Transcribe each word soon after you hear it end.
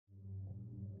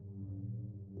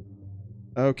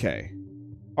Okay.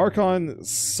 Archon,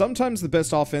 sometimes the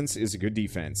best offense is a good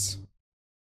defense.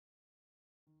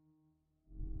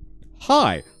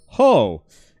 Hi! Ho!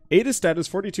 Ada status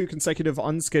 42 consecutive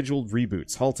unscheduled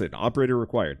reboots. Halted. Operator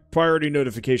required. Priority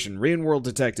notification. Rain world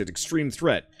detected. Extreme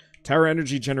threat. Tower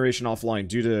energy generation offline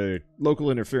due to local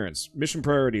interference. Mission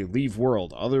priority. Leave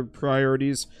world. Other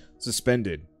priorities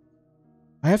suspended.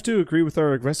 I have to agree with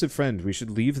our aggressive friend. We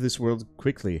should leave this world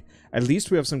quickly. At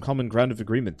least we have some common ground of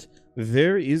agreement.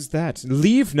 There is that.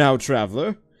 Leave now,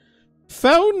 traveler.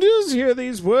 Founders, hear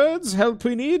these words. Help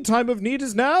we need. Time of need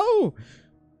is now.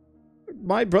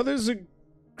 My brothers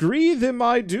agree, them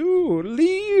I do.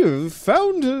 Leave.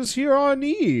 Founders, hear our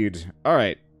need.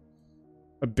 Alright.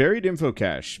 A buried info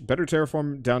cache. Better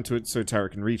terraform down to it so tower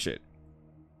can reach it.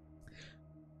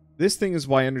 This thing is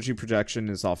why energy projection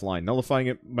is offline. Nullifying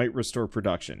it might restore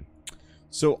production.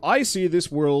 So I see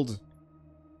this world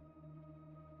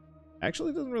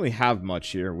actually doesn't really have much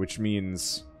here, which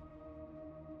means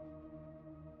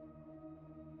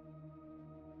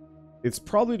it's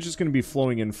probably just going to be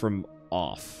flowing in from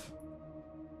off.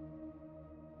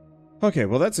 Okay,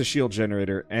 well that's a shield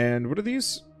generator. And what are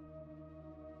these?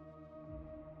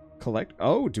 Collect?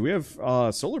 Oh, do we have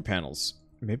solar panels?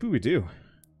 Maybe we do.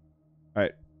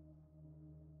 Alright.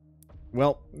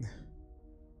 Well,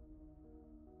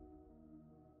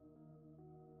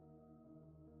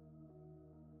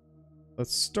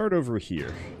 let's start over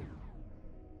here.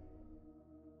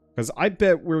 Because I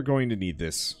bet we're going to need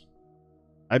this.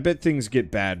 I bet things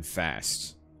get bad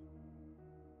fast.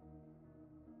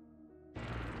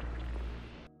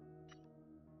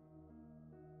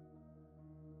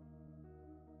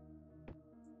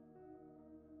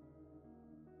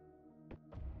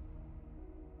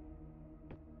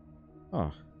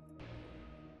 Oh.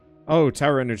 Oh,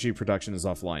 tower energy production is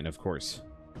offline, of course.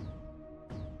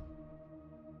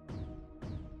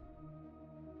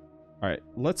 Alright,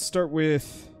 let's start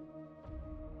with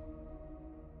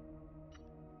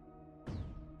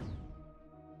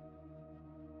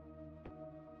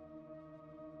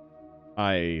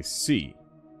I see.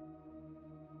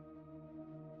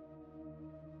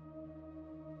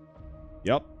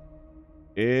 Yep.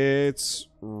 It's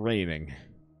raining.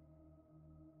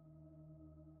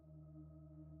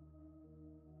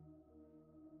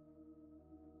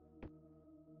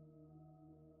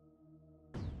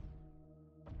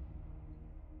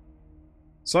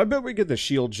 So I bet we get the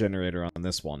shield generator on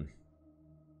this one.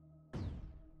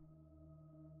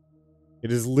 It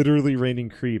is literally raining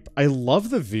creep. I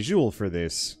love the visual for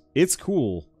this. It's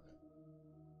cool.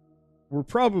 We're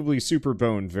probably super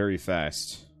boned very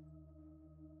fast.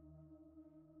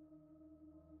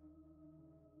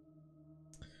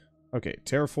 Okay,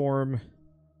 terraform.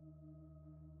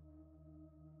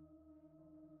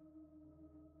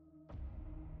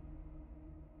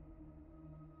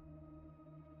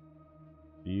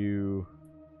 You...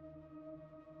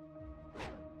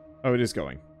 Oh, it is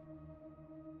going.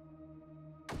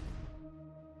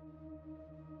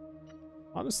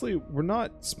 Honestly, we're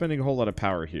not spending a whole lot of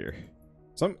power here.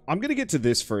 So I'm gonna get to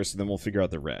this first, and then we'll figure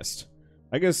out the rest.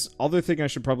 I guess other thing I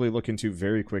should probably look into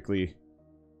very quickly.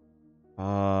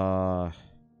 Probably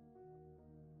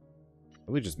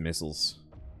just missiles.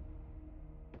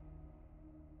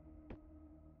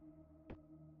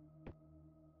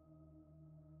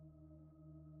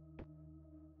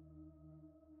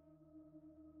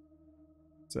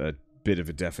 It's a bit of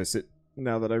a deficit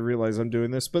now that I realize I'm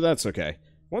doing this, but that's okay.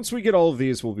 Once we get all of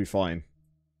these, we'll be fine.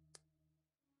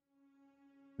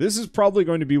 This is probably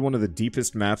going to be one of the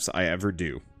deepest maps I ever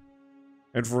do.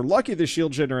 And if we're lucky, the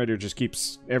shield generator just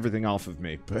keeps everything off of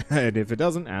me. But if it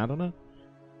doesn't, I don't know.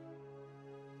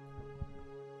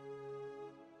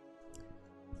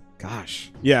 Gosh.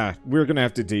 Yeah, we're going to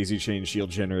have to daisy chain shield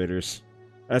generators.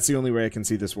 That's the only way I can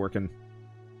see this working.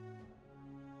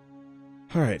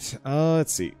 Alright,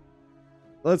 let's see.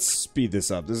 Let's speed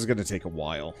this up. This is going to take a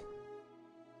while.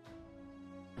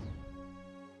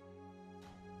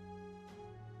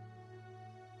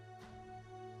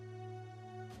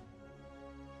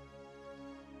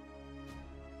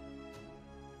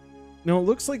 No, it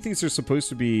looks like these are supposed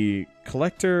to be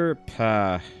collector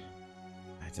it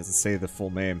doesn't say the full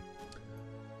name.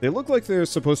 They look like they're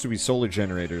supposed to be solar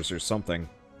generators or something.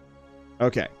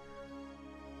 Okay.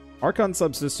 Archon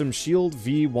subsystem Shield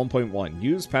V 1.1.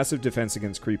 Use passive defense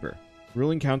against Creeper.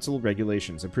 Ruling Council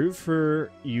regulations. Approved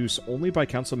for use only by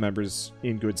council members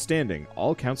in good standing.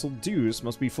 All council dues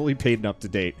must be fully paid and up to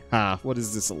date. Ha, what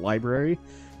is this, a library?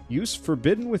 Use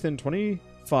forbidden within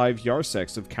 25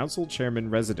 yarsecs of council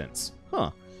chairman residence. Huh.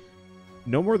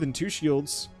 No more than 2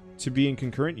 shields to be in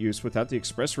concurrent use without the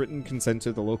express written consent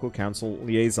of the local council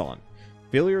liaison.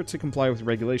 Failure to comply with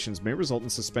regulations may result in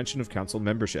suspension of council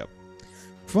membership.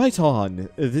 Right on.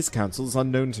 This council is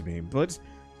unknown to me, but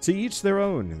to each their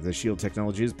own. The shield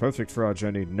technology is perfect for our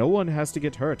journey. No one has to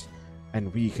get hurt,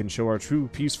 and we can show our true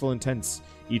peaceful intents.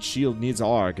 Each shield needs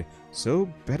ARG,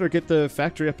 so better get the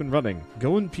factory up and running.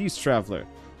 Go in peace, traveler.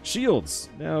 Shields!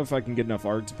 Now if I can get enough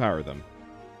ARG to power them.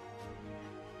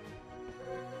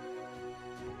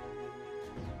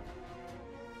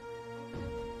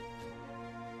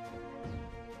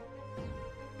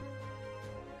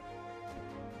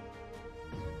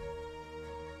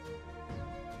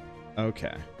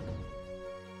 Okay.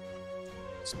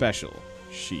 Special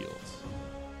shield.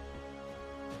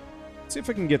 Let's see if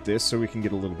I can get this so we can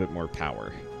get a little bit more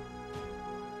power.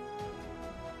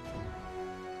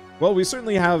 Well, we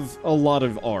certainly have a lot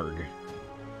of ARG.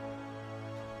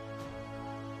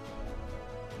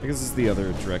 I guess this is the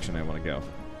other direction I want to go.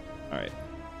 Alright.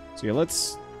 So yeah,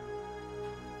 let's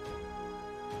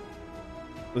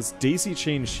daisy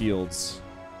chain shields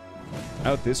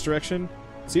out this direction.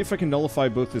 See if I can nullify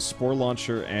both the spore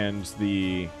launcher and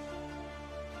the...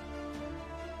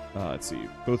 let's see.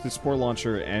 Both the spore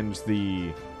launcher and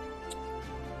the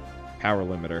power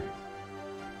limiter.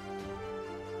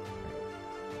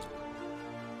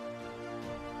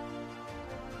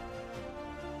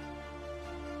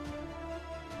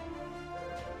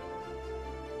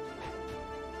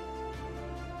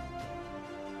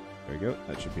 There we go.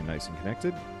 That should be nice and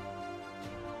connected.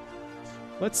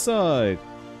 Let's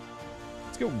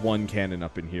get one cannon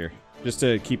up in here, just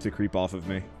to keep the creep off of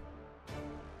me.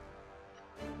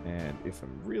 And if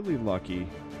I'm really lucky...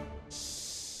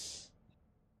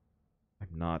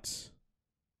 I'm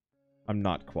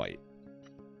not quite.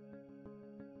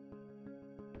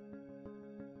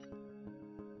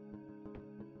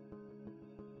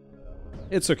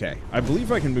 It's okay. I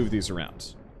believe I can move these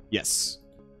around. Yes.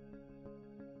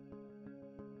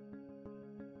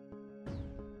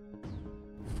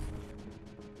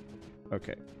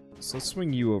 Okay, so let's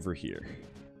swing you over here.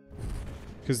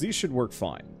 Because these should work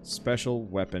fine. Special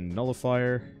weapon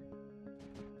nullifier.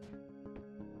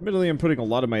 Admittedly, I'm putting a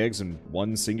lot of my eggs in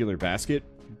one singular basket,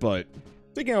 but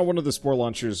taking out one of the spore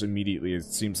launchers immediately, it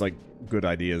seems like good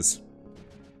ideas.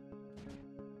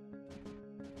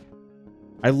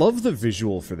 I love the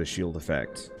visual for the shield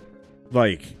effect.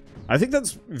 Like, I think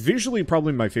that's visually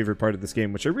probably my favorite part of this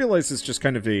game, which I realize is just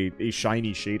kind of a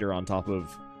shiny shader on top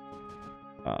of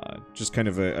just kind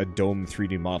of a dome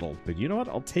 3D model. But you know what?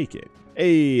 I'll take it.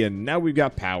 Hey, and now we've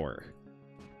got power.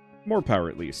 More power,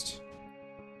 at least.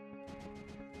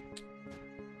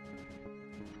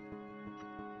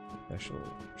 Special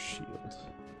shield.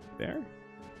 There?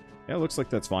 Yeah, looks like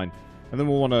that's fine. And then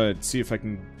we'll want to see if I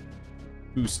can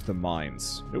boost the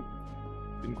mines. Nope.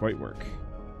 Didn't quite work.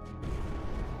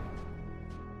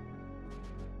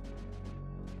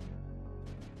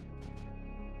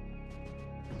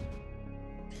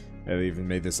 They even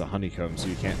made this a honeycomb, so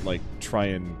you can't, like, try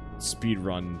and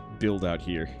speedrun build out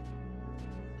here.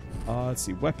 Let's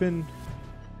see. Weapon.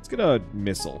 Let's get a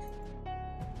missile.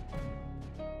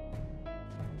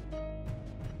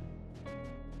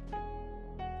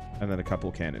 And then a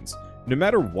couple cannons. No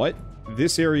matter what,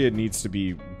 this area needs to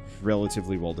be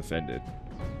relatively well defended.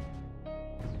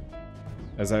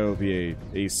 As I will be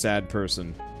a sad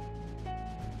person.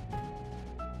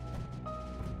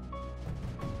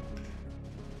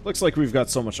 Looks like we've got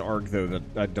so much ARG, though, that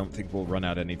I don't think we'll run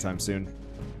out anytime soon.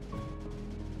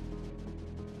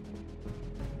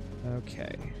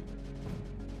 Okay.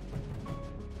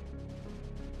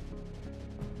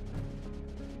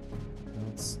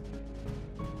 Let's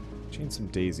chain some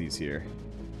daisies here.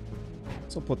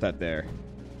 So I'll put that there.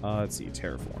 Let's see,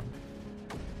 terraform.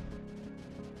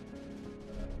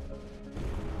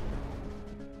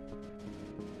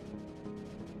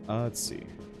 Let's see.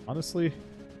 Honestly...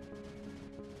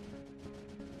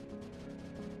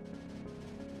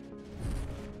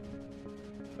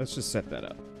 let's just set that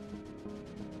up.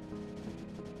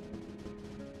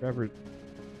 Grab her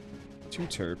 2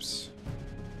 terps.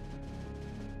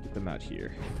 Get them out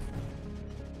here.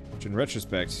 Which, in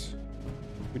retrospect,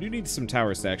 we do need some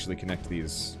towers to actually connect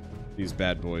these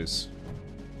bad boys.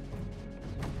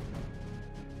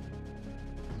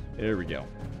 There we go.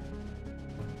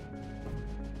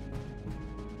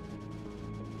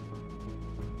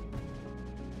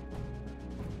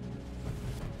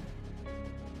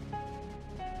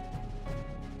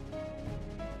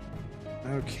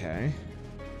 Okay.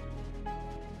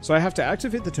 So I have to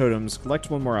activate the totems, collect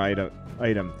one more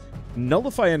item,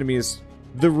 nullify enemies.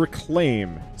 The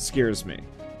reclaim scares me.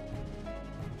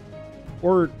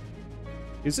 Or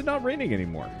is it not raining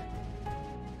anymore?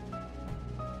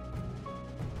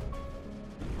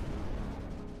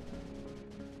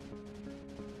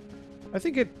 I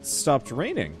think it stopped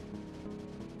raining.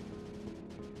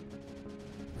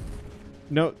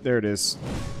 No, there it is.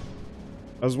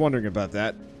 I was wondering about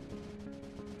that.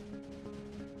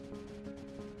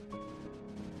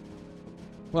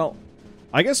 Well,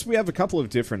 I guess we have a couple of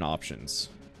different options.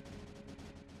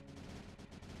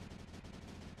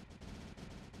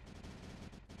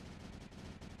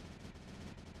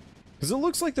 Because it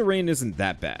looks like the rain isn't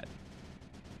that bad.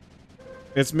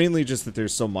 It's mainly just that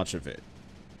there's so much of it.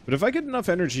 But if I get enough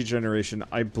energy generation,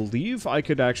 I believe I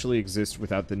could actually exist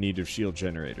without the need of shield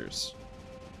generators.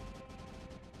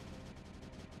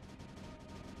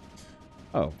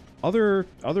 Oh, other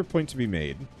point to be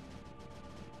made.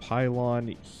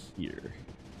 Pylon here.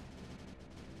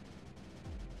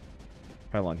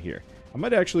 Pylon here. I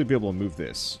might actually be able to move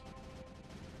this.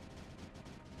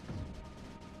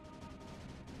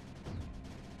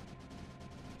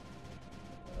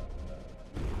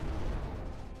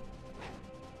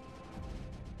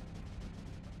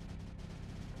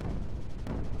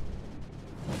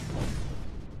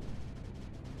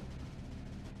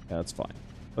 Yeah, that's fine.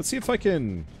 Let's see if I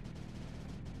can...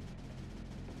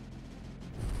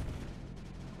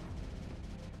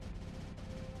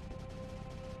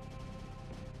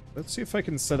 Let's see if I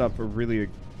can set up a really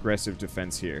aggressive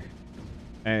defense here.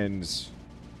 And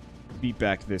beat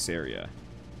back this area.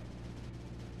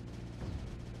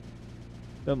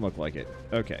 Doesn't look like it.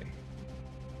 Okay.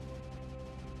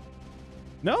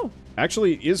 No!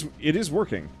 Actually, it is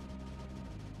working.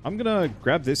 I'm gonna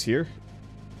grab this here.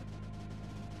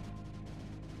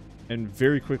 And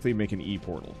very quickly make an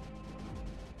E-portal.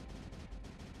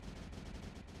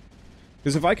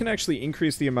 Because if I can actually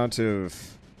increase the amount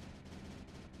of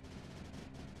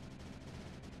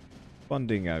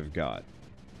funding I've got,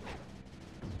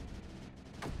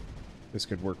 this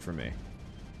could work for me.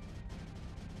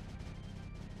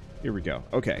 Here we go.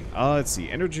 Okay, let's see.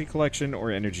 Energy collection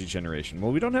or energy generation.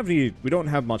 Well, we don't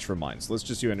have much for mines. Let's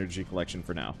just do energy collection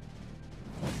for now.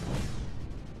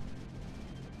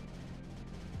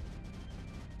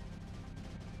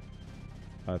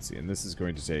 Let's see, and this is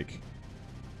going to take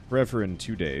forever in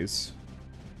 2 days.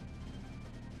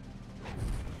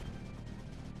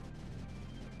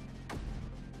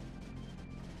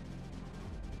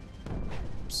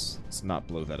 Oops, let's not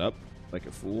blow that up like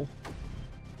a fool.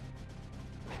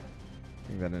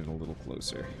 Bring that in a little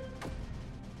closer.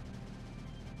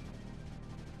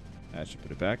 That should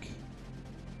put it back.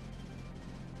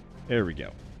 There we go.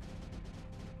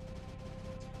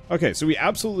 Okay, so we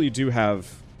absolutely do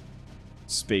have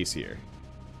space here.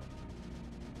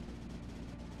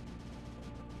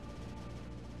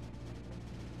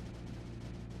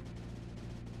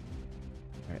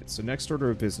 Alright, so next order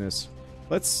of business.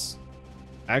 Let's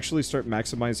actually start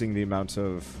maximizing the amount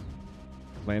of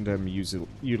land I'm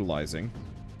utilizing.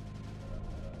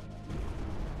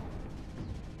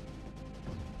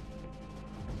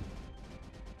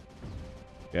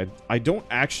 Yeah, I don't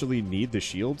actually need the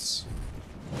shields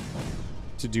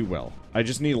to do well. I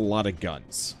just need a lot of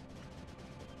guns.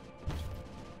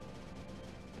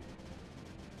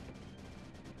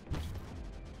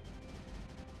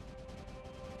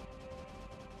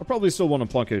 I'll probably still want to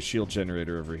plunk a shield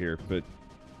generator over here, but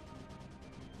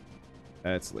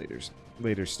that's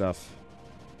later stuff.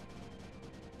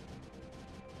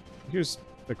 Here's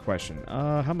the question.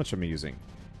 How much am I using?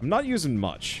 I'm not using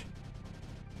much.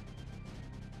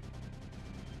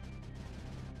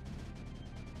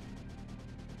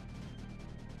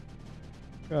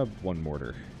 Grab one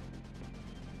mortar.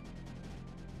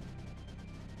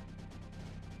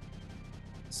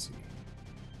 Let's see.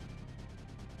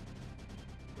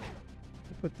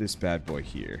 I'll put this bad boy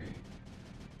here.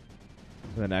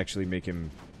 And then actually make him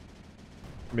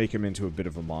into a bit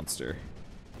of a monster.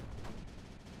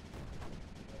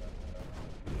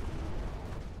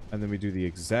 And then we do the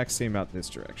exact same out this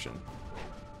direction.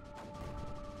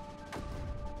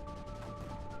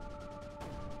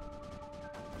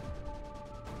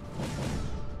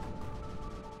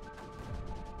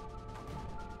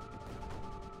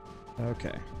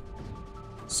 Okay.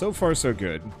 So far, so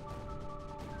good.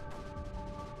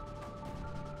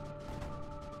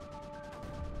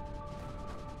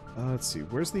 Let's see.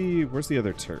 Where's the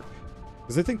other terp?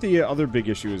 Because I think the other big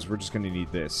issue is we're just going to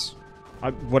need this.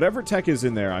 Whatever tech is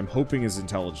in there, I'm hoping is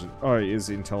intelligent. Is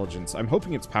intelligence. I'm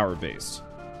hoping it's power-based.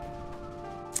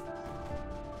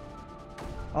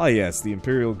 Ah, yes, the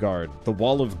Imperial Guard. The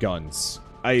Wall of Guns.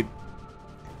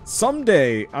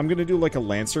 Someday, I'm going to do, like, a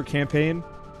Lancer campaign,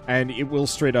 and it will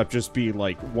straight up just be,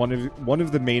 like, one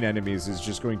of the main enemies is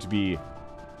just going to be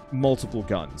multiple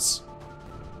guns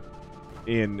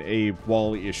in a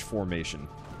wall-ish formation.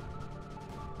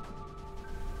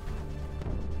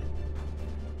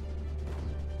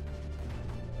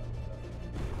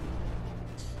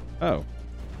 Oh.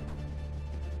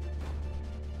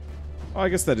 Oh, I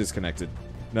guess that is connected,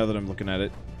 now that I'm looking at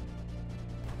it.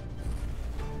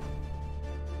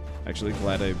 Actually,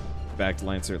 glad I backed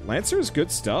Lancer. Lancer is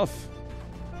good stuff.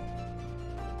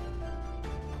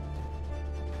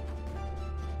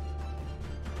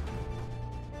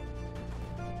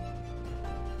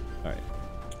 Alright.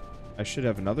 I should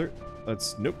have another.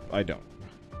 Let's... Nope, I don't.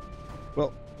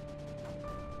 Well...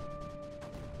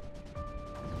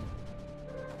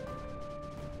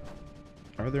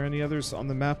 Are there any others on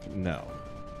the map? No.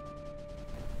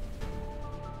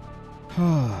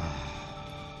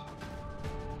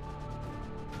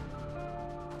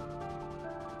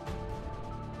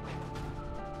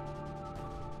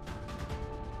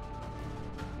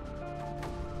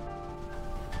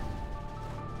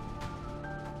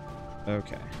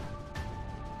 Okay.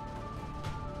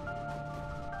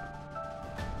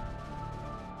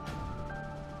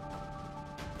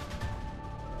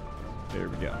 There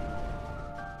we go.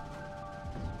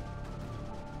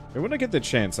 And when I get the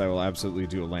chance, I will absolutely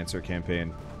do a Lancer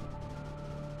campaign.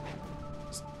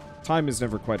 Time is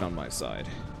never quite on my side.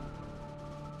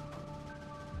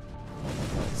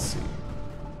 Let's see.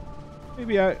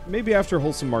 Maybe after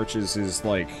Wholesome Marches is,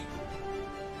 like,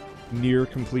 near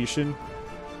completion,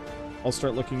 I'll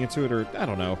start looking into it, or I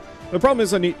don't know. The problem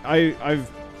is I'm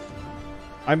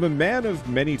a man of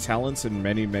many talents and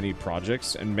many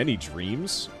projects and many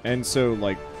dreams, and so,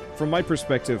 like, from my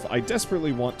perspective, I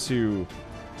desperately want to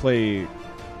play,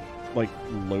 like,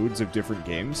 loads of different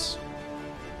games.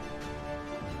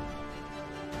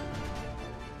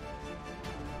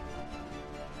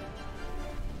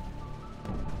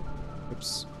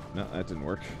 Oops. No, that didn't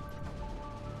work.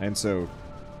 And so,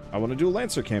 I want to do a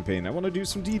Lancer campaign. I want to do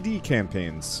some DD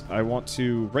campaigns. I want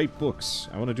to write books.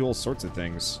 I want to do all sorts of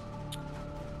things.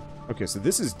 Okay, so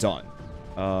this is done.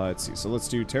 Let's see. So let's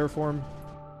do Terraform.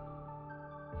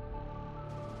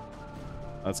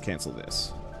 Let's cancel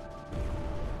this.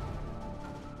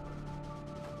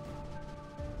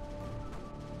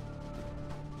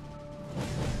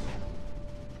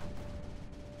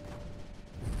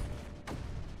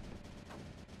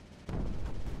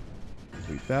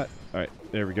 Delete that. Alright,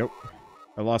 there we go.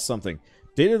 I lost something.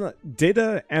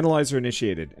 Data analyzer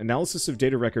initiated. Analysis of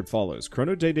data record follows.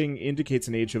 Chrono dating indicates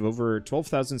an age of over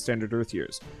 12,000 standard Earth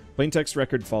years. Plaintext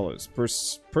record follows.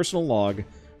 Personal log.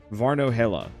 Varno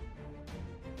Hela.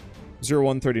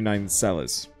 0139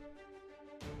 Celis.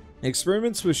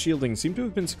 Experiments with shielding seem to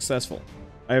have been successful.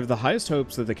 I have the highest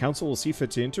hopes that the Council will see fit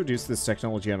to introduce this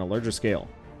technology on a larger scale.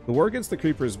 The war against the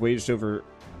Creepers waged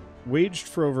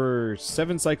for over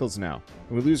 7 cycles now,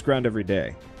 and we lose ground every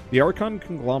day. The Archon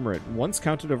conglomerate once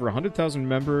counted over 100,000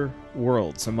 member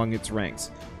worlds among its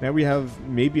ranks. Now we have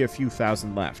maybe a few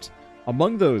thousand left.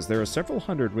 Among those, there are several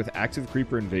hundred with active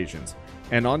Creeper invasions,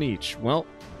 and on each, well,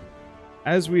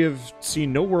 as we have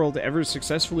seen no world ever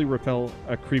successfully repel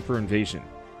a Creeper invasion.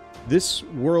 This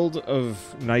world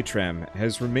of Nitram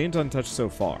has remained untouched so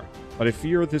far, but I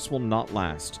fear this will not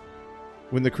last.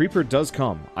 When the Creeper does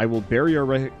come, I will bury our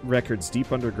records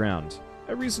deep underground. I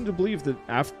have reason to believe that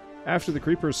after the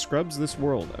Creeper scrubs this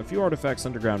world, a few artifacts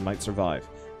underground might survive.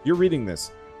 If you're reading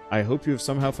this, I hope you have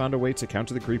somehow found a way to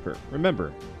counter the Creeper.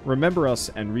 Remember us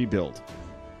and rebuild.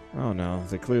 Oh no,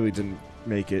 they clearly didn't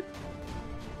make it.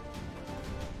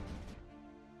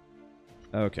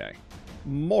 Okay.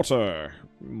 Mortar.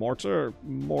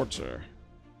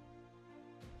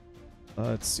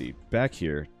 Let's see. Back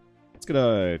here. Let's get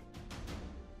a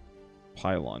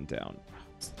pylon down.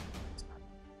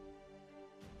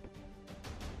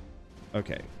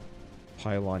 Okay.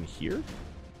 Pylon here?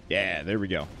 Yeah, there we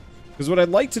go. Because what I'd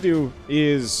like to do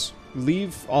is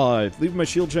leave my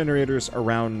shield generators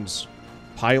around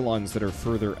pylons that are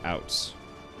further out.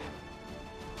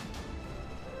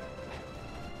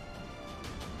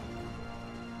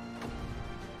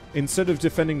 Instead of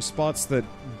defending spots that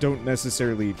don't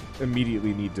necessarily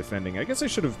immediately need defending. I guess I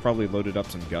should have probably loaded up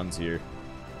some guns here.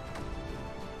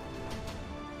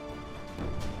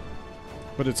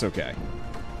 But it's okay.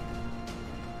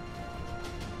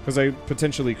 Because I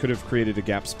potentially could have created a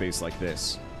gap space like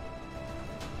this.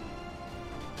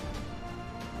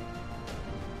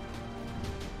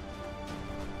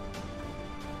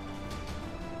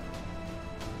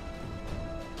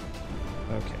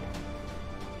 Okay.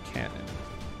 Cannon.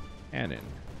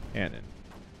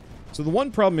 So the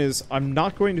one problem is I'm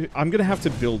gonna have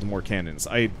to build more cannons.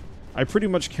 I pretty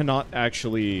much cannot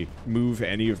actually move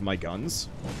any of my guns.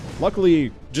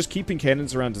 Luckily, just keeping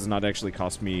cannons around does not actually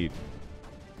cost me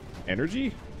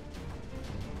energy.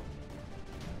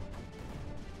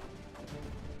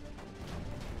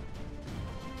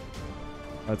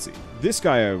 Let's see. This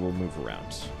guy I will move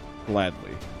around.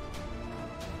 Gladly.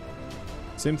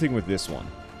 Same thing with this one.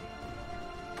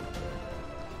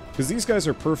 Because these guys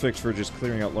are perfect for just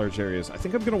clearing out large areas. I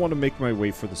think I'm going to want to make my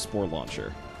way for the spore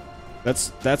launcher.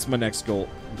 That's my next goal.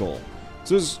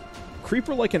 So is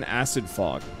Creeper like an acid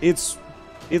fog? It's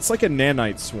like a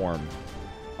nanite swarm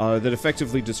that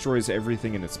effectively destroys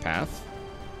everything in its path.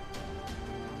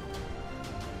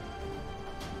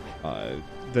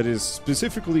 That is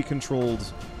specifically controlled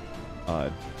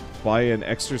by an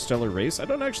extrastellar race. I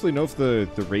don't actually know if the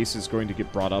race is going to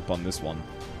get brought up on this one.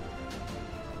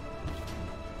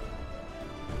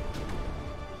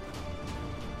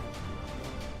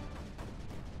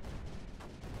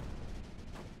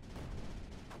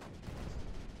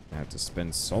 I have to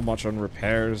spend so much on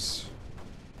repairs.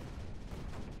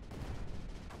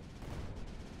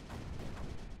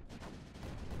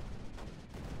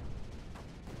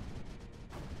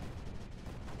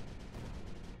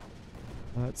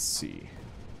 Let's see.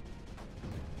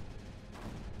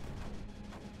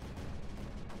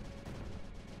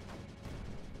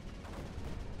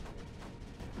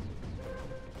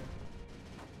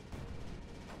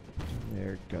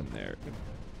 There, gun there.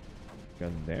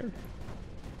 Gun there.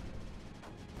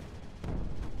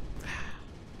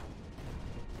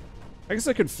 I guess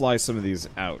I could fly some of these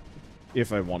out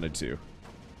if I wanted to.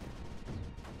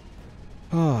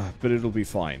 But it'll be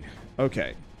fine.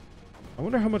 Okay. I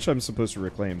wonder how much I'm supposed to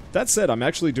reclaim. That said, I'm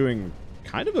actually doing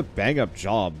kind of a bang-up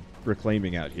job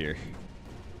reclaiming out here.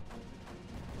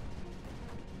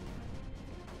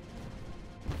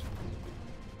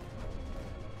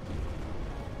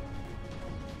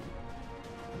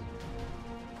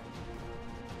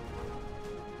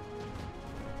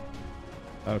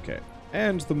 Okay.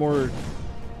 And the more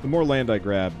land I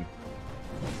grab,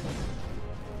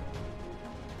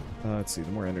 let's see,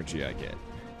 the more energy I get.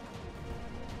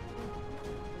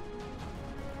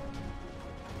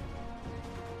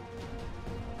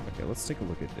 Okay, let's take a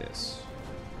look at this.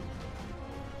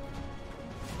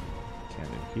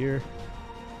 Cannon here.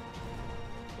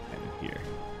 Cannon here.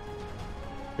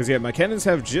 Because, yeah, my cannons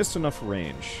have just enough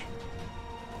range.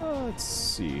 Let's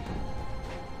see.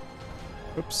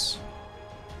 Oops.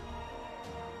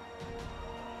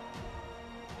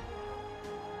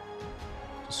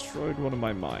 Destroyed one of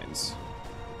my mines.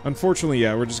 Unfortunately,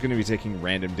 yeah, we're just going to be taking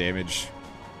random damage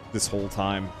this whole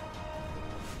time.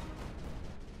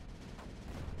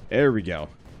 There we go.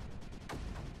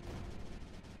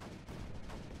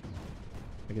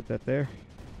 I get that there?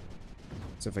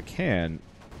 So if I can,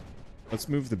 let's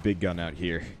move the big gun out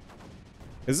here.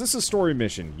 Is this a story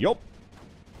mission? Yup.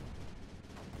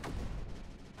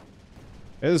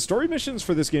 The story missions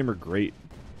for this game are great.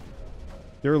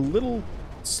 They're a little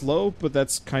slow, but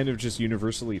that's kind of just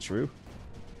universally true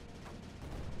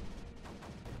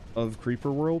of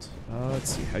Creeper World.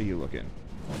 Let's see, how you looking?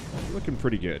 You're looking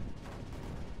pretty good.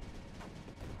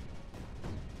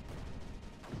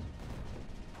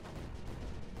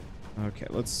 Okay,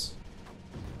 let's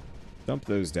dump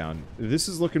those down. This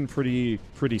is looking pretty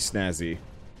snazzy.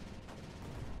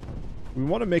 We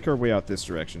want to make our way out this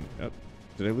direction. Oh,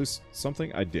 did I lose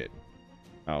something? I did.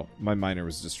 Oh, my miner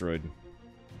was destroyed.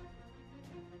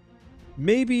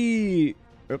 Maybe...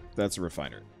 Oh, that's a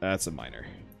refiner. That's a miner.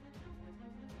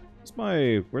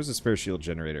 Where's the spare shield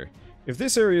generator? If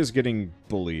this area is getting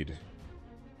bullied,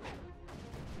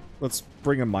 let's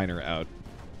bring a miner out.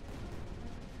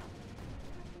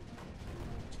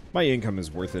 My income is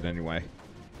worth it anyway.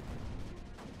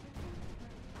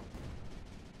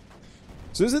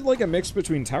 So is it like a mix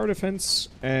between tower defense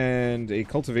and a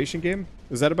cultivation game?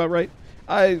 Is that about right?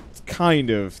 Kind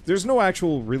of. There's no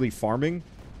actual really farming.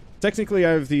 Technically,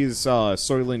 I have these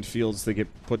soylent fields that get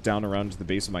put down around the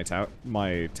base of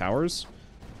my towers,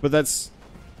 but that's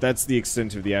the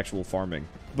extent of the actual farming.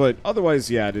 But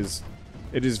otherwise, yeah, it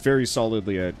is very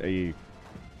solidly a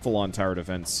full-on tower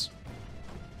defense.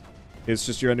 It's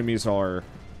just your enemies are...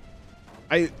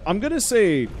 I'm gonna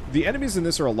say the enemies in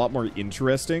this are a lot more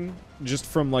interesting, just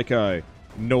from like a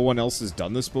no one else has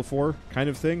done this before kind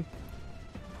of thing.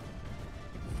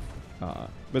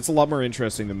 But it's a lot more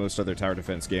interesting than most other tower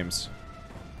defense games,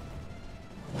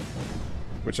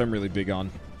 which I'm really big on.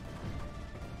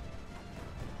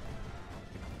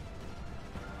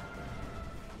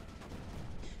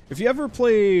 If you ever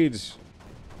played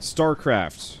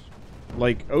StarCraft,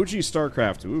 like OG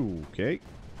StarCraft, ooh, okay.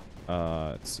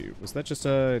 Let's see, was that just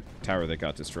a tower that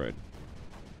got destroyed?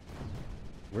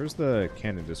 Where's the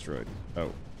cannon destroyed?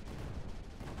 Oh.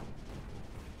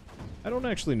 I don't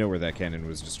actually know where that cannon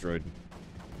was destroyed.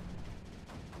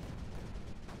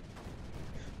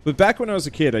 But back when I was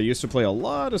a kid, I used to play a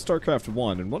lot of StarCraft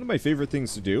 1, and one of my favorite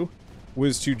things to do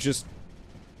was to just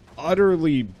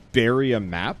utterly bury a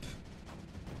map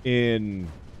in...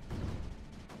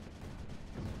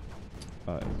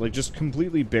 like, just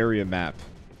completely bury a map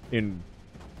in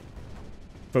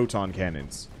photon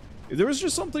cannons. There was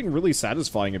just something really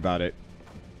satisfying about it.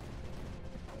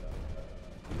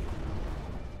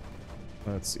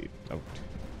 Let's see. Oh.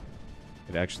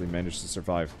 It actually managed to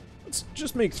survive. Let's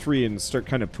just make 3 and start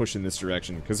kind of pushing this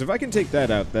direction. Because if I can take that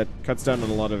out, that cuts down on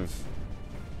a lot of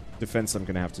defense I'm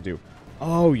going to have to do.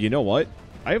 Oh, you know what?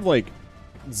 I have, like,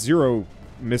 0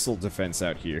 missile defense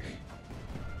out here.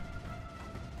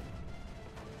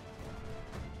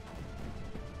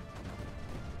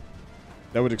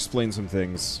 That would explain some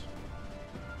things.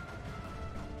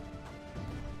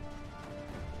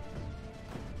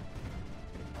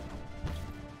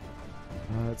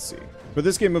 Let's see. But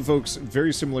this game evokes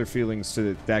very similar feelings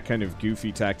to that kind of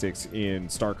goofy tactics in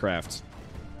StarCraft.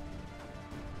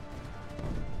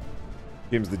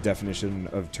 Game's the definition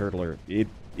of turtler. It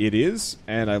is,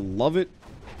 and I love it.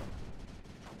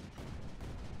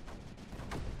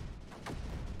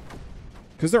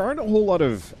 Because there aren't a whole lot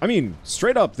of... I mean,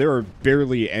 straight up, there are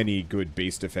barely any good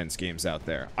base defense games out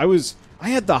there. I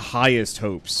had the highest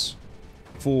hopes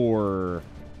for...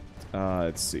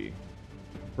 let's see.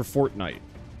 For Fortnite.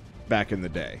 Back in the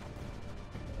day.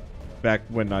 Back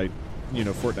when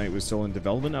Fortnite was still in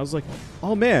development, I was like,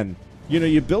 oh man,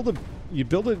 you build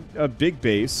a big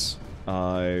base,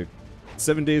 7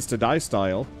 Days to Die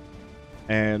style,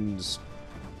 and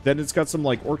then it's got some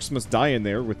like Orcs Must Die in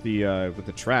there with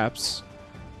the traps,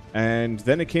 and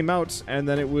then it came out, and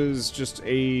then it was just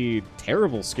a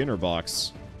terrible Skinner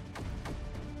box.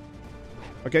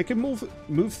 Okay, I can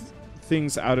move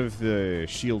things out of the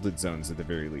shielded zones at the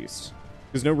very least.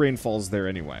 Because no rain falls there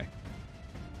anyway.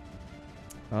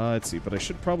 Let's see, but I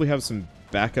should probably have some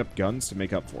backup guns to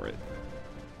make up for it.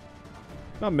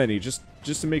 Not many, just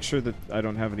to make sure that I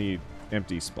don't have any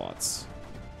empty spots.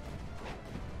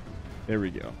 There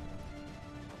we go.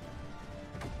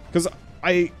 Because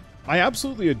I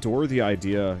absolutely adore the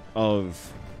idea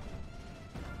of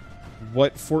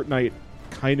what Fortnite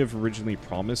kind of originally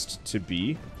promised to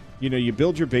be. You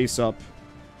build your base up,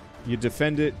 you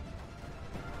defend it.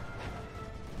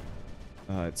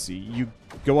 Let's see, you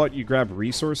go out, you grab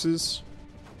resources,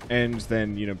 and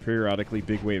then, periodically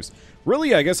big waves.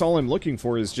 Really, I guess all I'm looking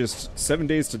for is just 7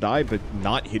 Days to Die, but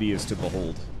not hideous to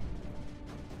behold.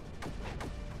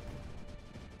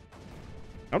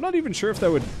 I'm not even sure if that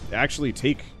would actually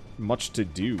take much to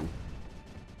do.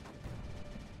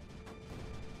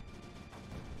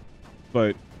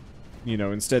 But,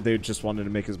 instead they just wanted to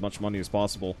make as much money as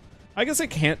possible. I guess I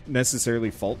can't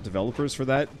necessarily fault developers for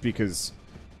that, because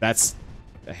that's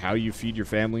how you feed your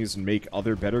families and make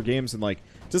other better games. And, like,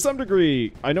 to some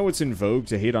degree, I know it's in vogue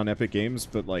to hate on Epic Games,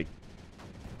 but, like,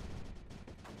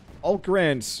 I'll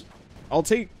take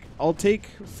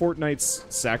Fortnite's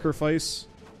sacrifice,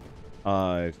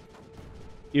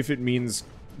 if it means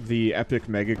the Epic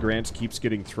Mega Grant keeps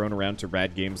getting thrown around to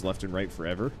rad games left and right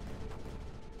forever.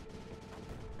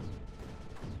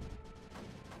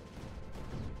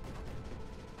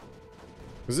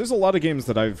 Because there's a lot of games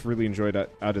that I've really enjoyed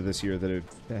out of this year that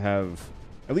have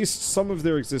at least some of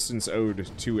their existence owed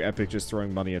to Epic just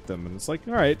throwing money at them. And it's like,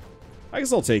 alright, I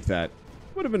guess I'll take that.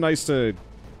 Would have been nice to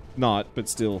not, but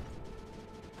still.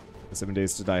 7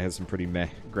 Days to Die has some pretty meh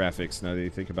graphics now that you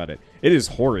think about it. It is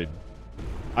horrid.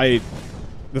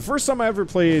 The first time I ever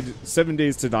played 7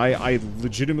 Days to Die, I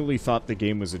legitimately thought the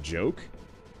game was a joke.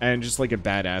 And just like a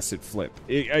bad acid flip.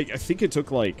 I think it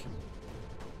took like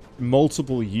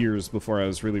multiple years before I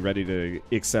was really ready to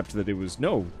accept that it was,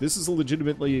 no, this is a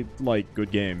legitimately, like,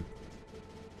 good game.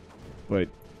 But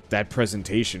that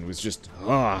presentation was just,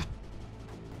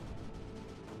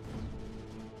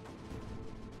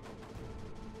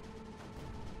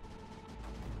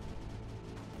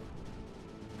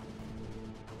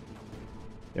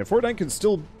 Yeah, Fortnite can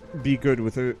still be good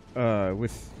with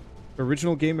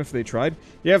original game if they tried.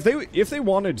 Yeah, if they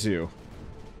wanted to.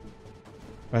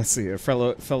 Let's see, a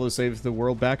fellow Save the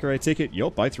World backer, I take it?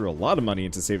 Yup, I threw a lot of money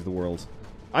into Save the World.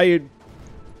 Like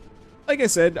I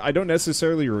said, I don't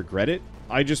necessarily regret it.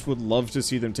 I just would love to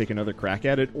see them take another crack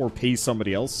at it, or pay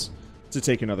somebody else to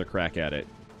take another crack at it.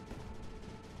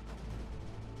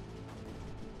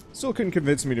 Still couldn't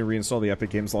convince me to reinstall the Epic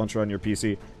Games Launcher on your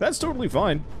PC. That's totally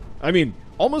fine. I mean,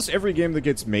 almost every game that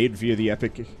gets made via the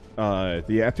Epic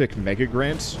Mega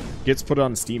Grant gets put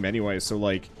on Steam anyway, so,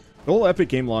 like, the whole Epic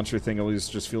Game Launcher thing always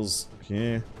just feels,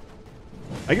 I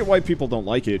get why people don't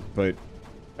like it, but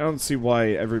I don't see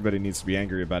why everybody needs to be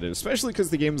angry about it, especially because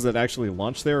the games that actually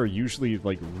launch there are usually,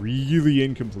 like, really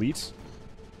incomplete.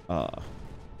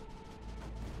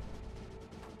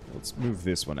 Let's move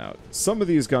this one out. Some of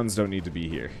these guns don't need to be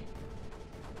here.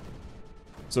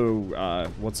 So,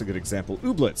 what's a good example?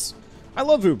 Ooblets. I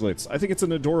love Ooblets. I think it's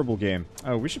an adorable game.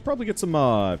 Oh, we should probably get some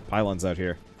pylons out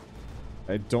here.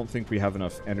 I don't think we have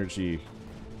enough energy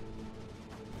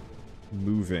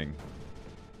moving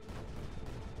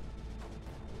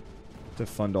to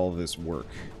fund all this work.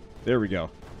 There we go.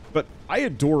 But I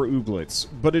adore Ooblets,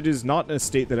 but it is not a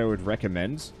state that I would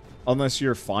recommend unless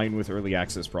you're fine with early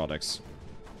access products.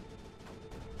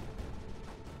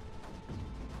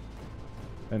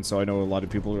 And so I know a lot of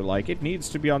people are like, it needs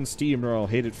to be on Steam or I'll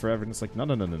hate it forever. And it's like, no,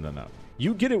 no, no, no, no, no.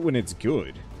 You get it when it's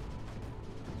good.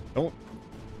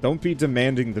 Don't be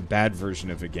demanding the bad version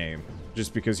of a game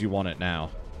just because you want it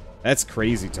now. That's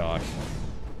crazy talk.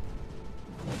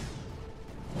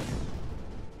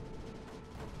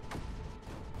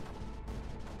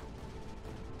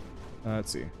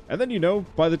 Let's see. And then, you know,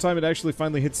 by the time it actually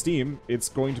finally hits Steam, it's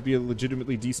going to be a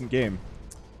legitimately decent game.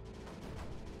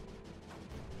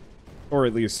 Or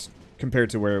at least compared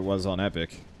to where it was on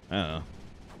Epic. I don't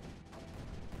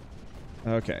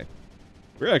know. Okay.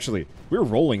 We're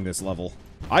rolling this level.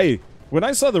 When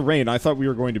I saw the rain, I thought we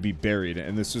were going to be buried,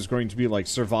 and this was going to be like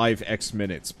survive X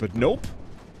minutes, but nope.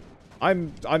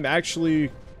 I'm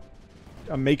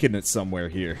making it somewhere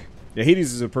here. Yeah,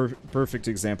 Hades is a perfect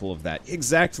example of that.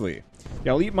 Exactly.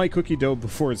 Yeah, I'll eat my cookie dough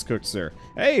before it's cooked, sir.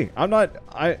 Hey, I'm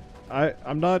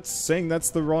not saying that's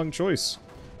the wrong choice.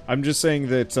 I'm just saying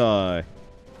that,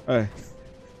 I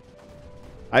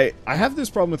have this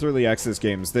problem with early access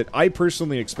games that I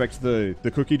personally expect the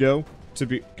cookie dough to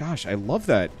be... Gosh, I love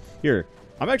that. Here,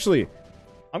 I'm going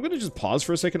to just pause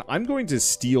for a second. I'm going to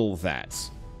steal that.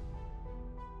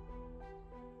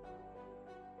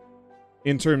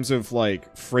 In terms of,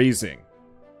 like, phrasing.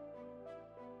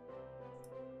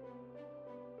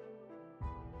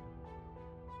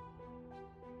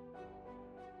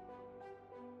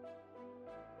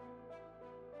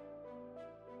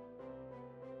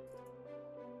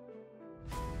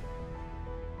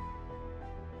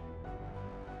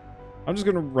 I'm just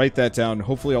gonna write that down.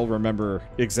 Hopefully I'll remember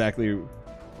exactly...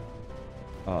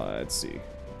 let's see.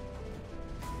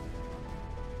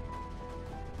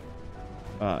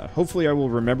 Hopefully I will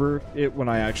remember it when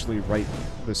I actually write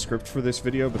the script for this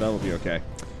video, but that'll be okay.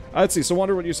 Let's see, so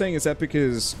Wander, what you're saying is Epic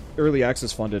is early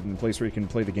access funded and a place where you can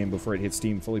play the game before it hits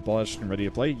Steam fully polished and ready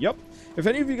to play? Yep. If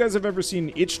any of you guys have ever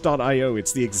seen itch.io,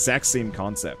 it's the exact same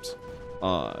concept.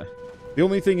 The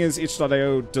only thing is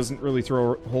itch.io doesn't really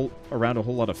throw around a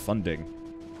whole lot of funding,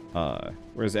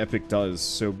 whereas Epic does,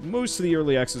 so most of the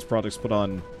early access products put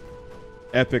on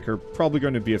Epic are probably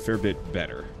going to be a fair bit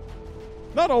better.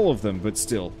 Not all of them, but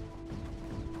still.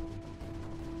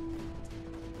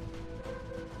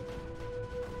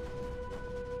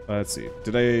 Let's see.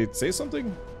 Did I say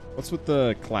something? What's with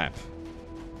the clap?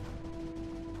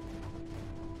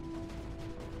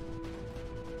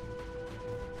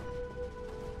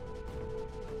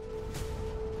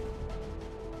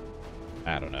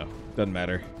 I don't know. Doesn't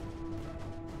matter.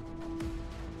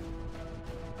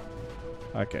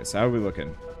 Okay, so how are we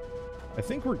looking? I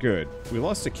think we're good. We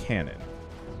lost a cannon.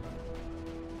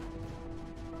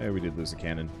 Yeah, we did lose a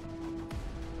cannon.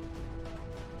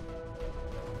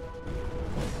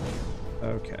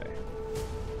 Okay.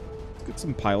 Let's get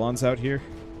some pylons out here.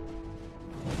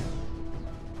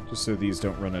 Just so these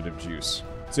don't run out of juice.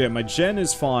 So yeah, my gen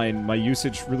is fine. My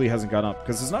usage really hasn't gone up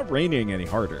because it's not raining any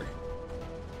harder.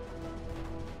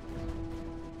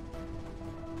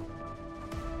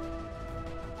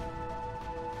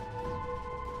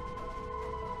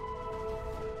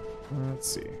 Let's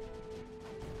see.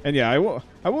 And yeah,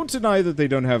 I won't deny that they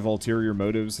don't have ulterior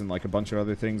motives and like a bunch of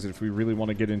other things if we really want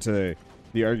to get into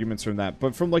the arguments from that.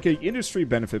 But from like an industry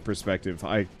benefit perspective,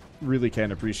 I really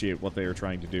can appreciate what they are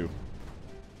trying to do.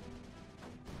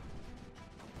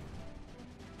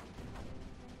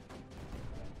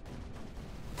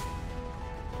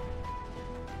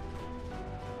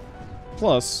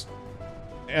 Plus,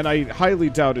 and I highly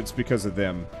doubt it's because of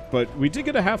them, but we did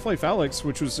get a Half-Life Alyx,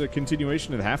 which was a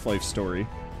continuation of the Half-Life story.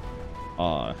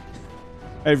 I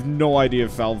have no idea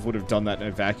if Valve would have done that in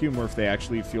a vacuum, or if they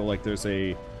actually feel like there's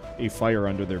a fire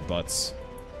under their butts.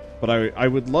 But I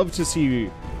would love to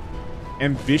see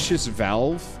ambitious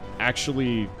Valve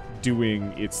actually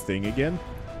doing its thing again,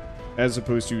 as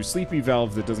opposed to sleepy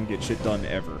Valve that doesn't get shit done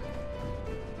ever.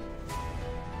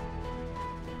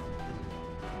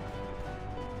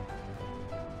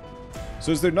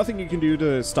 So is there nothing you can do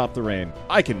to stop the rain?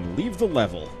 I can leave the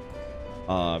level.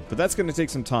 But that's going to take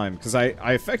some time, because I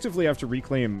effectively have to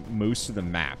reclaim most of the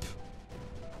map.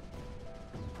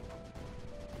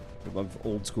 I love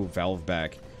old school Valve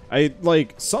back.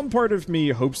 Some part of me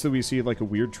hopes that we see, like, a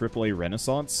weird AAA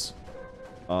renaissance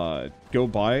go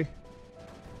by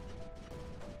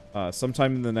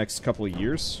sometime in the next couple of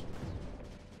years.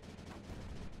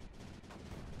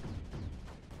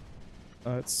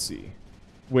 Let's see.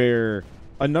 Where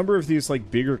a number of these,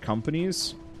 like, bigger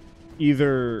companies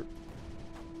either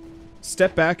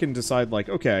step back and decide, like,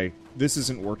 okay, this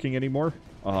isn't working anymore,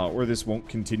 or this won't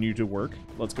continue to work.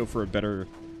 Let's go for a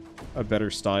better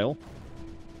style.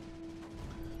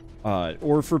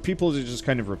 Or for people to just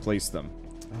kind of replace them.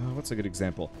 What's a good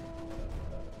example?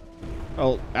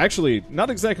 Well, actually, not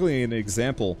exactly an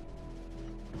example,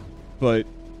 but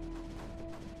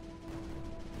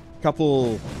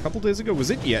couple days ago,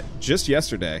 was it just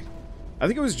yesterday? I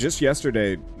think it was just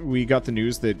yesterday we got the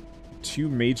news that 2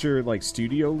 major, like,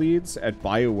 studio leads at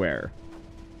BioWare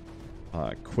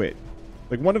quit.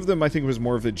 Like, one of them I think was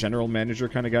more of a general manager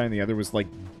kind of guy, and the other was, like,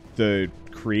 the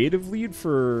creative lead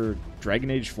for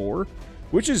Dragon Age 4,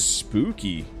 which is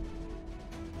spooky.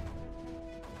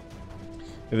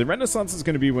 The renaissance is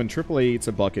going to be when AAA eats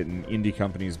a bucket and indie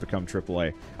companies become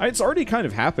AAA. It's already kind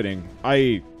of happening.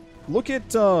 Look at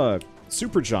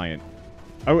Supergiant.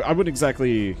 I wouldn't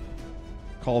exactly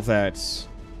call that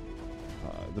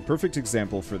the perfect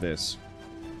example for this.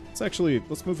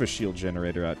 Let's move a shield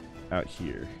generator out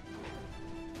here.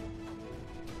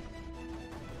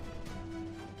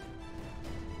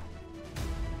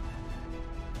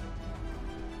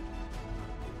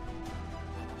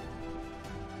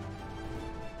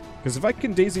 Because if I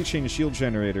can daisy chain shield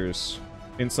generators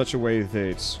in such a way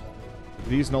that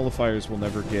these nullifiers will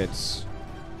never get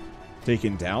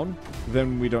taken down,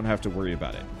 then we don't have to worry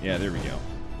about it. Yeah, there we go.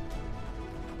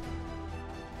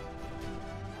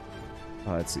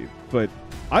 Let's see. But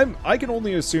I can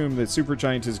only assume that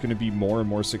Supergiant is going to be more and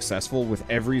more successful with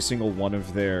every single one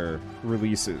of their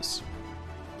releases.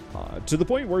 To the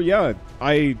point where, yeah,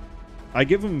 I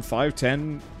give them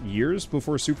 5-10 years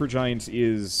before Supergiant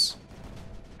is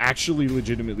actually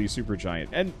legitimately Supergiant.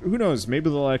 And who knows, maybe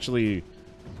they'll actually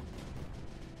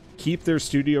keep their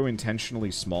studio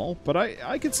intentionally small, but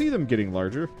I could see them getting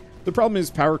larger. The problem is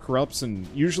power corrupts, and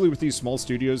usually with these small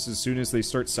studios, as soon as they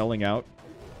start selling out,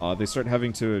 they start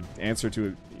having to answer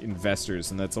to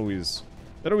investors, and that always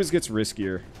gets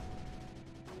riskier.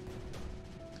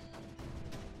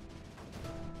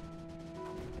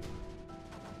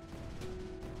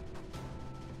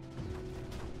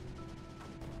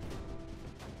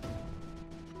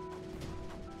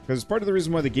 Because part of the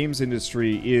reason why the games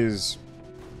industry is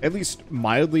at least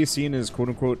mildly seen as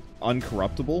quote-unquote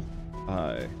uncorruptible,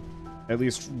 at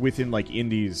least within, like,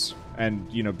 indies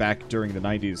and, you know, back during the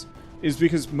 90s, is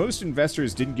because most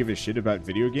investors didn't give a shit about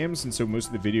video games, and so most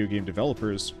of the video game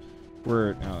developers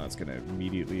were... Oh, that's gonna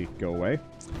immediately go away.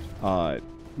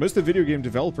 Most of the video game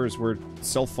developers were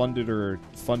self-funded or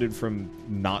funded from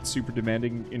not super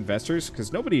demanding investors,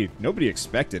 because nobody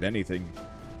expected anything.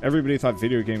 Everybody thought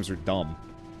video games were dumb.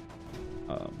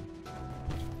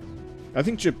 I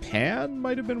think Japan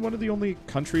might have been one of the only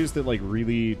countries that, like,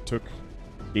 really took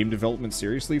game development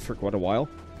seriously for quite a while.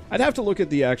 I'd have to look at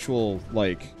the actual,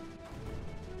 like...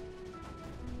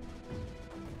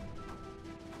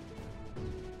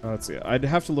 let's see. I'd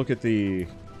have to look at the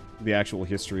actual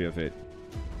history of it.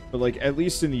 But, like, at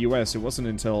least in the US, it wasn't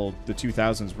until the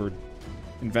 2000s where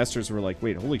investors were like,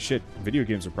 wait, holy shit, video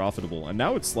games are profitable. And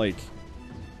now it's, like,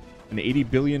 an $80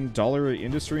 billion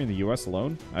industry in the US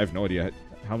alone? I have no idea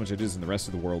how much it is in the rest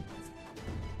of the world.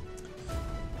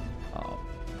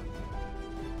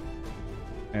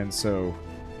 And so,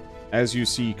 as you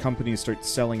see companies start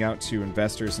selling out to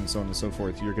investors and so on and so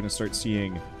forth, you're going to start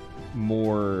seeing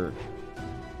more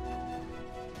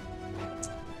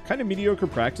kind of mediocre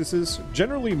practices.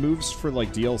 Generally moves for,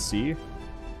 like, DLC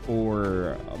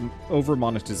or over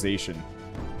monetization.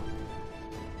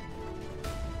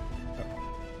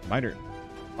 Minor.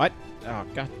 What? Oh,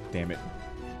 god damn it.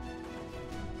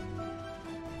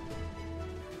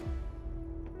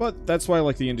 But that's why I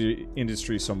like the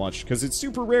industry so much, because it's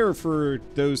super rare for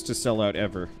those to sell out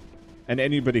ever. And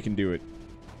anybody can do it.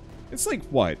 It's like,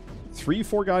 what?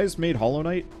 3-4 guys made Hollow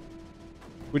Knight?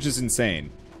 Which is insane.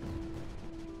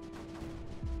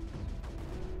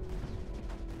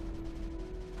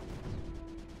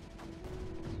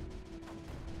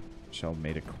 Michelle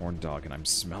made a corn dog and I'm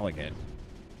smelling it.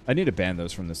 I need to ban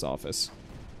those from this office.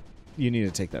 You need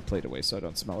to take that plate away so I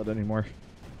don't smell it anymore.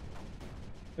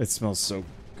 It smells so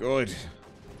good.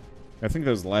 I think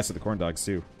that was the last of the corn dogs,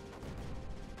 too.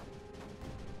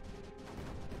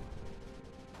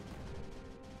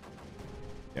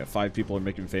 Yeah, 5 people are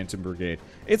making Phantom Brigade.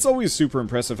 It's always super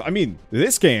impressive. I mean,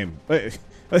 this game...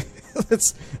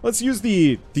 let's use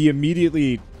the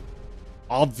immediately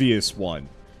obvious one.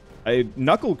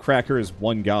 Knucklecracker is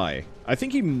one guy. I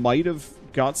think he might have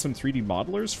got some 3D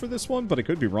modelers for this one, but I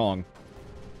could be wrong.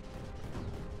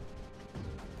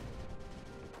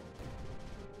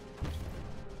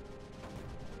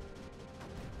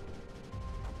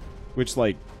 Which,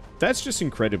 like, that's just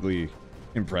incredibly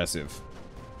impressive.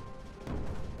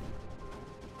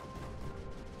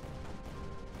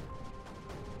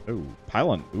 Oh,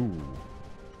 pylon. Ooh.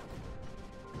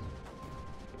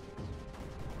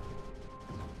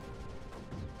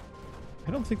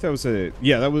 I don't think that was a...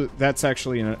 Yeah, that's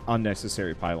actually an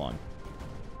unnecessary pylon.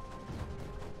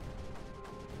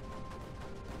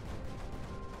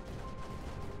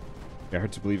 Yeah,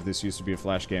 hard to believe this used to be a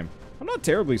Flash game. I'm not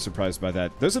terribly surprised by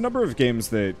that. There's a number of games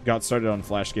that got started on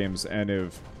Flash games and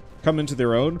have come into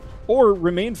their own, or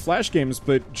remained Flash games,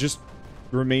 but just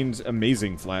remained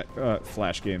amazing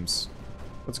Flash games.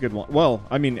 That's a good one. Well,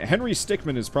 I mean, Henry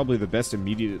Stickmin is probably the best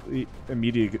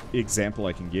immediate example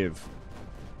I can give.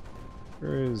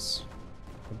 Where is...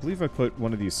 I believe I put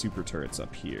one of these super turrets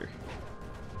up here.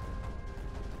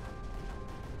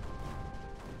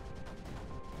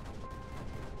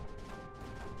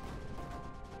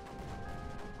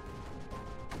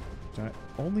 Do I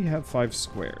only have 5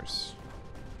 squares?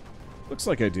 Looks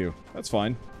like I do. That's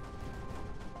fine.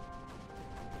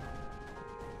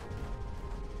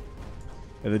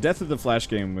 Yeah, the death of the Flash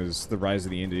game was the rise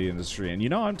of the indie industry, and you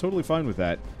know, I'm totally fine with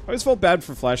that. I always felt bad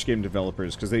for Flash game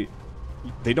developers, because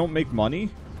they don't make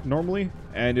money, normally,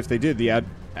 and if they did, the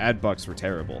ad bucks were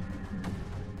terrible.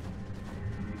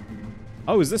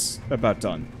 Oh, is this about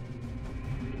done?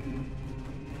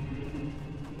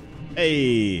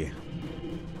 Hey!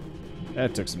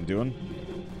 That took some doing.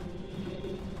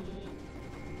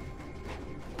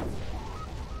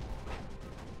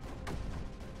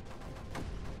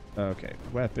 Okay,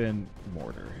 weapon,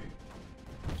 mortar.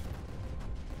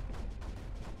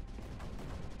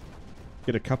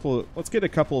 Let's get a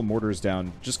couple of mortars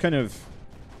down. Just kind of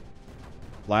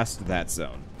blast that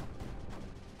zone.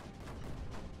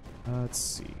 Let's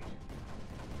see.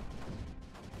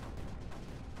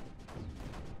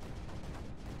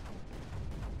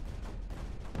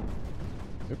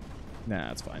 Oop. Nah,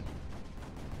 that's fine.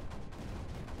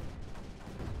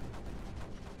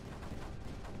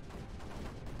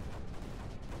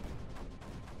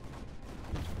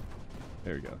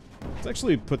 There we go. Let's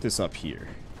actually put this up here.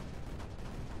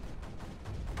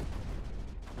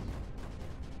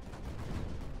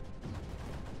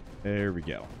 There we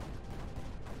go.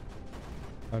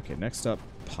 Okay, next up,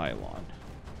 pylon.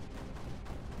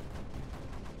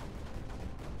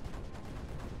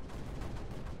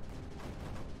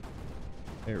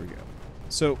 There we go.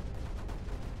 So,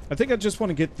 I think I just want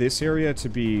to get this area to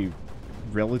be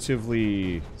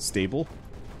relatively stable.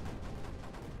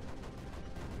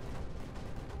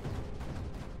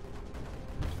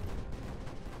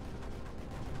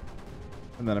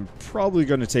 And then I'm probably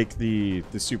going to take the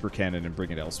super cannon and bring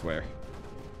it elsewhere.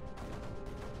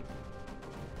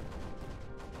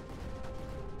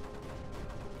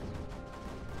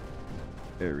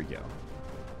 There we go.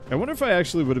 I wonder if I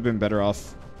actually would have been better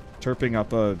off terping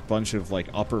up a bunch of, like,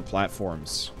 upper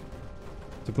platforms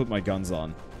to put my guns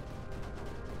on.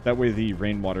 That way the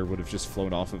rainwater would have just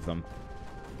flowed off of them.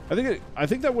 I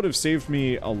think that would have saved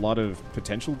me a lot of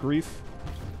potential grief,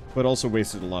 but also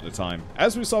wasted a lot of time.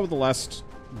 As we saw with the last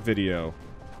video.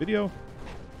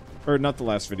 Or not the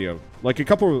last video. Like a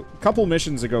couple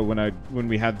missions ago when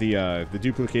we had the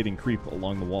duplicating creep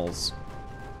along the walls.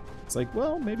 It's like,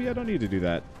 well, maybe I don't need to do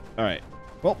that. Alright.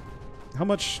 Well, how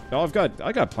much? Oh,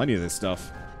 I got plenty of this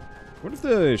stuff. What if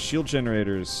the shield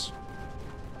generators...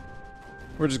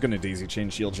 We're just gonna daisy chain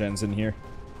shield gens in here.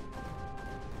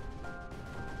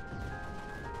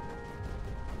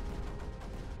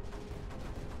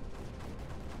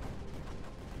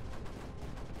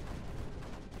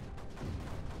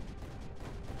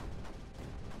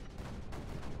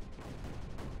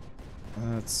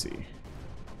 Let's see.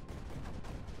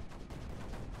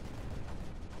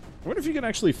 I wonder if you can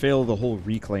actually fail the whole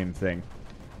reclaim thing.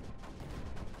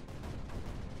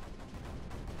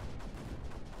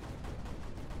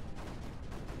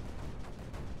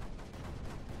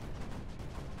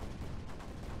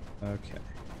 Okay.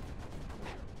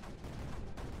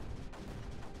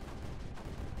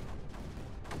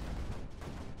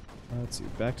 Let's see.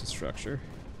 Back to structure.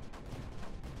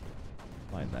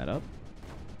 Line that up.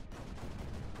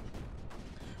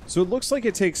 So it looks like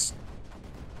it takes...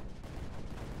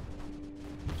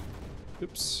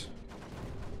 Oops.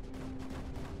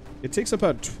 It takes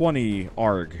about 20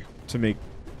 ARG to make...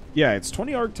 Yeah, it's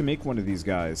 20 ARG to make one of these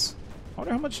guys. I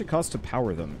wonder how much it costs to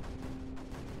power them.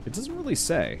 It doesn't really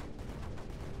say.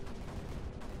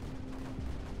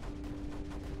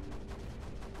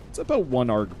 about 1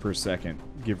 arg per second,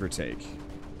 give or take.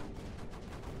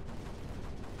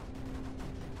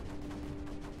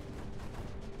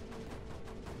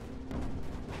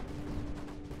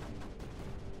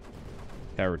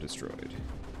 Tower destroyed.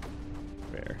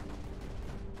 Where?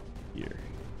 Here.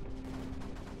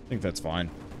 I think that's fine.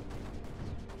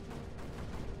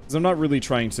 Because I'm not really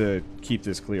trying to keep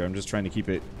this clear. I'm just trying to keep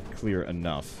it clear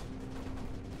enough.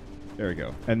 There we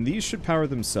go. And these should power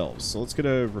themselves. So let's get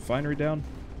a refinery down.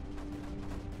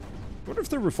 I wonder if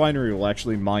the refinery will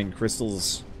actually mine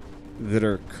crystals that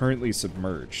are currently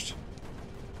submerged.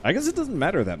 I guess it doesn't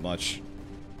matter that much.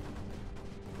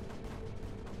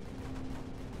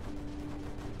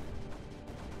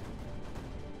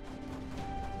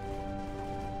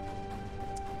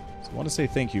 I want to say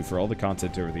thank you for all the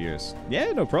content over the years.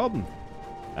 Yeah, no problem.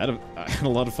 I had a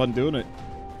lot of fun doing it.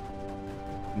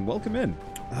 And welcome in.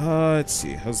 Let's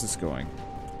see. How's this going?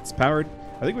 It's powered.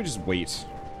 I think we just wait.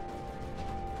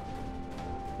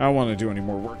 I don't want to do any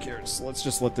more work here, so let's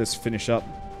just let this finish up.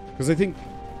 Because I think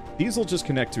these will just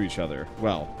connect to each other.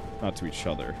 Well, not to each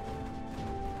other.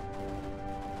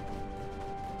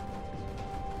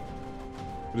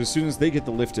 But as soon as they get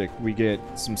the liftic, we get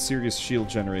some serious shield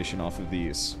generation off of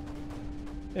these.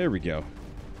 There we go.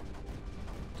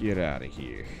 Get out of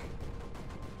here.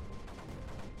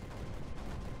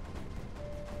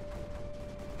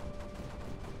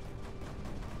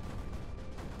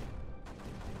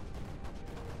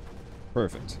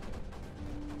 Perfect.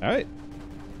 Alright.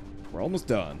 We're almost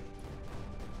done.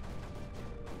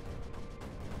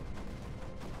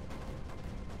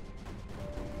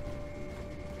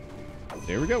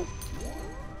 There we go.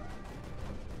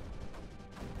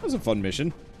 That was a fun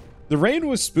mission. The rain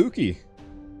was spooky.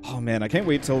 Oh man, I can't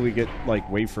wait till we get, like,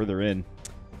 way further in.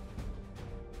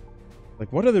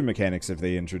 Like, what other mechanics have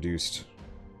they introduced?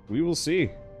 We will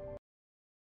see.